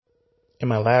In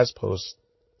my last post,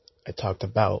 I talked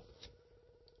about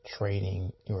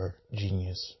training your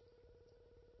genius,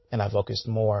 and I focused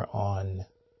more on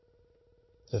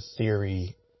the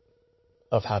theory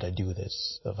of how to do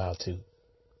this, of how to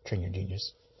train your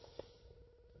genius.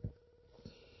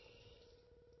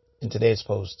 In today's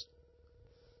post,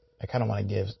 I kind of want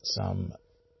to give some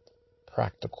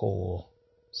practical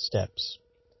steps.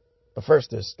 But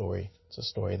first, this story. It's a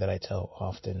story that I tell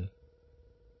often,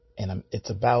 and it's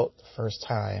about the first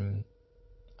time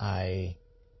I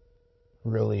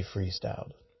really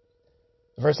freestyled.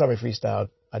 The first time I freestyled,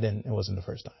 it wasn't the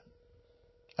first time.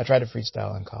 I tried to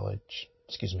freestyle in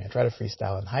I tried to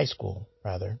freestyle in high school,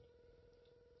 rather,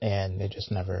 and it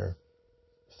just never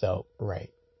felt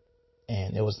right.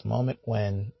 And it was the moment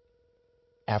when,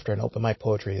 after an open mic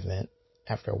poetry event,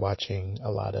 after watching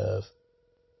a lot of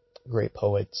great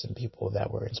poets and people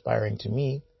that were inspiring to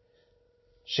me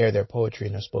share their poetry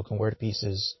and their spoken word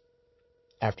pieces,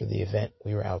 after the event,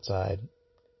 we were outside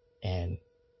and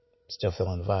still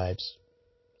feeling the vibes,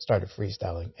 started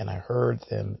freestyling, and I heard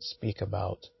them speak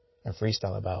about and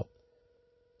freestyle about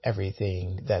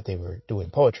everything that they were doing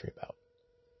poetry about.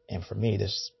 And for me,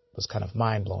 this was kind of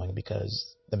mind-blowing,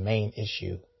 because the main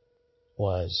issue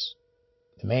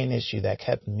that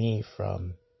kept me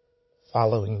from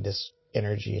following this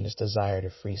energy and this desire to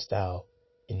freestyle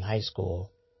in high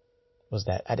school was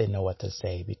that I didn't know what to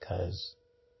say, because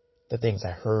the things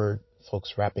I heard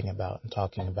folks rapping about and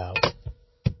talking about,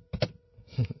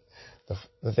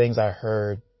 the things I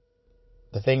heard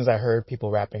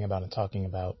people rapping about and talking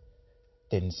about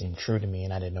didn't seem true to me,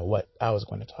 and I didn't know what I was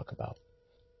going to talk about.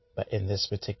 But in this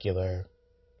particular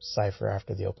cipher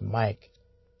after the open mic,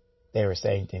 they were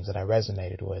saying things that I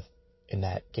resonated with, and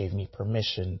that gave me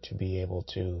permission to be able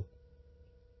to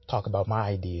talk about my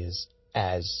ideas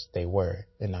as they were,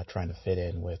 and not trying to fit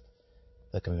in with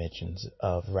the conventions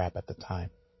of rap at the time.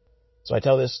 So I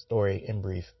tell this story in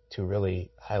brief to really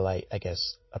highlight, I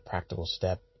guess, a practical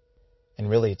step. And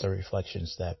really, it's a reflection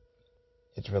step.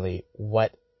 It's really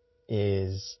what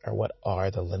are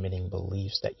the limiting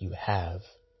beliefs that you have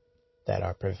that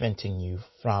are preventing you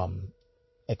from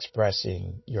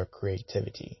expressing your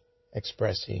creativity,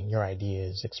 expressing your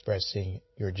ideas, expressing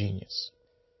your genius.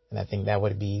 And I think that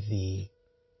would be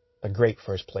a great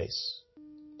first place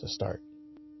to start.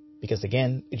 Because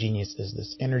again, genius is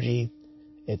this energy.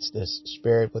 It's this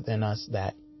spirit within us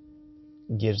that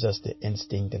gives us the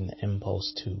instinct and the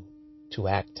impulse to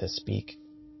act, to speak,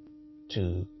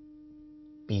 to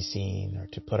be seen, or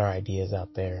to put our ideas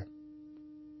out there.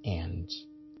 And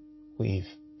we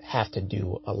have to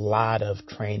do a lot of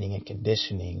training and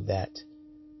conditioning that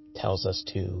tells us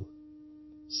to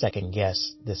second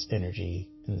guess this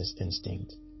energy and this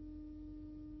instinct.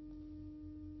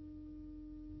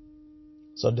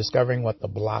 So discovering what the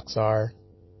blocks are,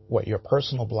 what your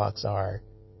personal blocks are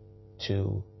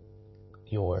to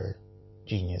your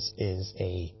genius, is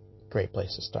a great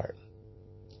place to start.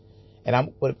 And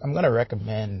I'm going to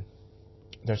recommend,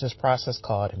 there's this process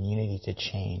called immunity to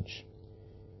change.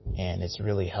 And it's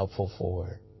really helpful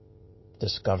for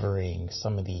discovering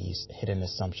some of these hidden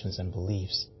assumptions and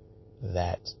beliefs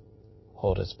that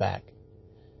hold us back.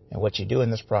 And what you do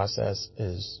in this process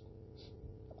is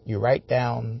you write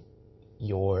down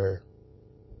your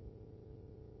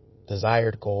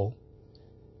desired goal,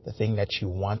 the thing that you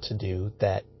want to do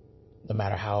that no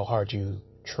matter how hard you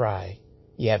try,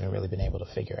 you haven't really been able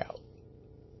to figure out.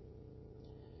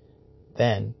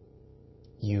 Then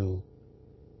you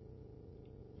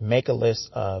make a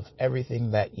list of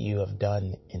everything that you have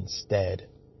done instead,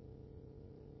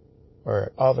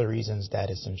 or all the reasons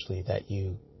that essentially that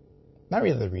you, not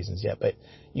really the reasons yet, but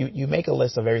you make a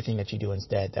list of everything that you do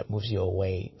instead that moves you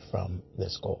away from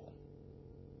this goal,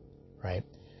 right?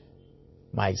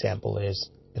 My example is,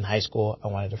 in high school, I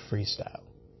wanted to freestyle.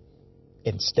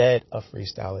 Instead of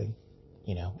freestyling,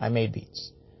 I made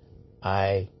beats.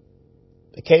 I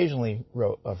occasionally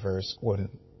wrote a verse when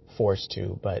forced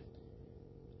to, but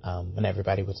when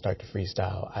everybody would start to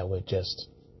freestyle, I would just,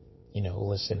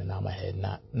 listen and nod my head,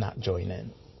 not join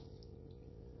in.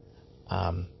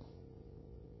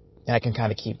 And I can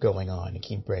kind of keep going on and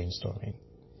keep brainstorming.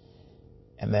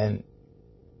 And then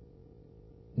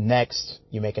next,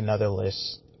 you make another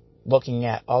list, looking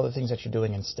at all the things that you're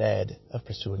doing instead of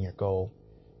pursuing your goal.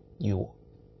 You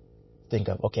think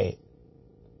of, okay,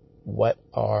 what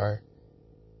are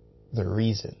the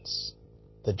reasons,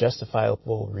 the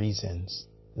justifiable reasons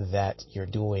that you're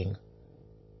doing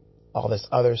all this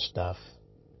other stuff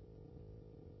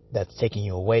that's taking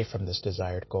you away from this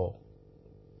desired goal.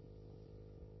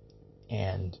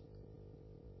 And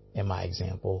in my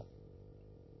example,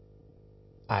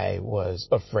 I was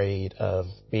afraid of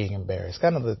being embarrassed.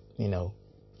 Kind of the,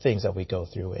 things that we go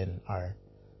through in our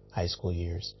high school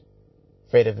years.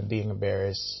 Afraid of being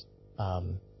embarrassed,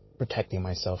 protecting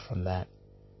myself from that.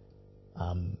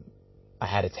 I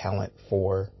had a talent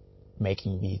for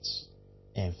making beats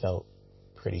and felt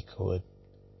pretty good.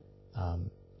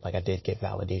 Like I did get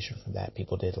validation from that.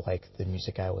 People did like the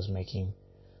music I was making.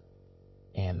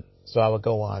 And so I would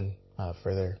go on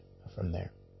further from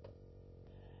there.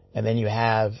 And then you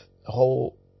have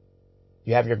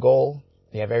your goal,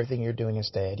 you have everything you're doing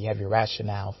instead, you have your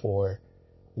rationale for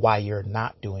why you're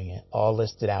not doing it all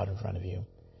listed out in front of you.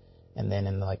 And then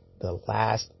in like the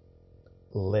last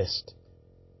list,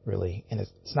 really, and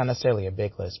it's not necessarily a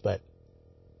big list, but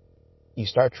you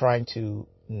start trying to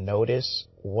notice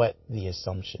what the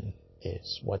assumption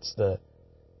is. What's the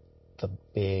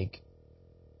big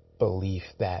belief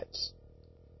that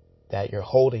you're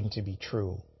holding to be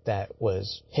true that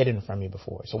was hidden from you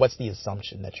before? So what's the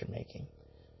assumption that you're making?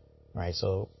 Right?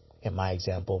 So in my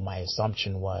example, my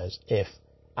assumption was if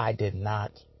I did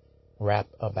not rap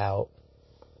about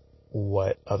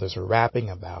what others were rapping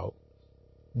about,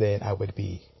 then I would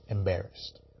be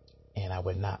embarrassed and I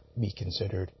would not be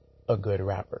considered a good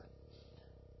rapper.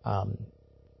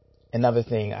 Another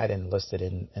thing, I didn't list it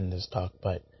in this talk,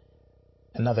 but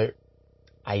another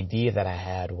idea that I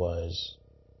had was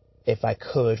if I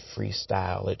could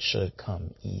freestyle, it should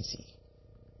come easy.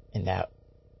 And that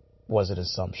was an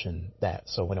assumption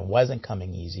so when it wasn't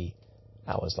coming easy,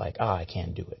 I was like, I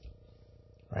can't do it.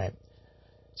 Right.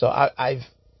 So I've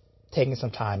taken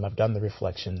some time. I've done the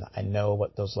reflection. I know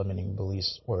what those limiting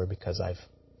beliefs were because I've,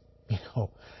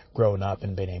 grown up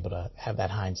and been able to have that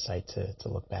hindsight to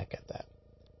look back at that.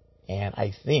 And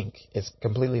I think it's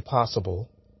completely possible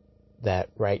that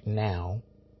right now,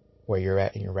 where you're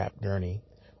at in your rap journey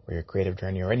or your creative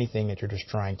journey or anything that you're just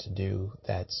trying to do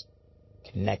that's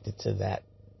connected to that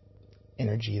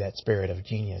energy, that spirit of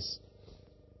genius,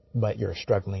 but you're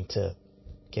struggling to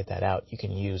get that out, you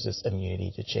can use this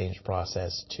immunity to change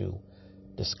process to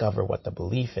discover what the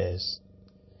belief is.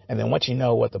 And then once you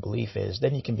know what the belief is,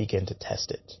 then you can begin to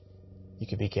test it. You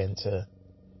can begin to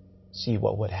see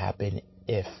what would happen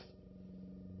if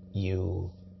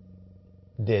you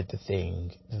did the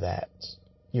thing that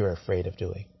you're afraid of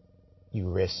doing. You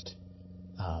risked,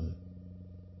 in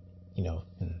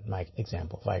my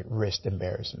example, if I risked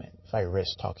embarrassment, if I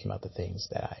risked talking about the things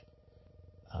that I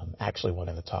actually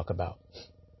wanted to talk about.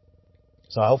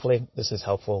 So hopefully this is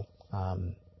helpful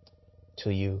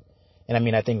to you.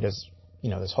 And I think there's,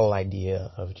 this whole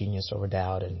idea of genius over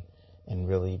doubt and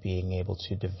really being able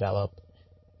to develop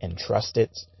and trust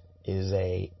it is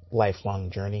a lifelong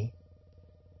journey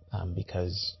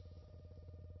because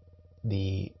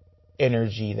the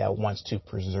energy that wants to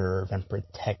preserve and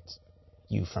protect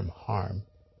you from harm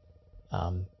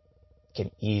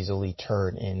can easily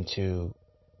turn into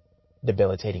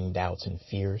debilitating doubts and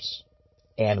fears.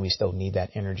 And we still need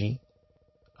that energy.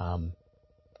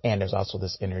 And there's also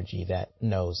this energy that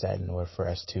knows that in order for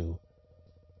us to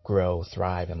grow,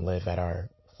 thrive, and live at our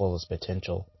fullest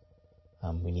potential,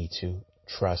 we need to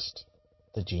trust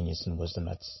the genius and wisdom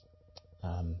that's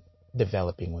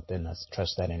developing within us.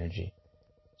 Trust that energy.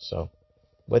 So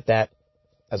with that,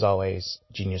 as always,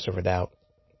 genius over doubt.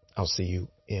 I'll see you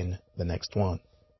in the next one.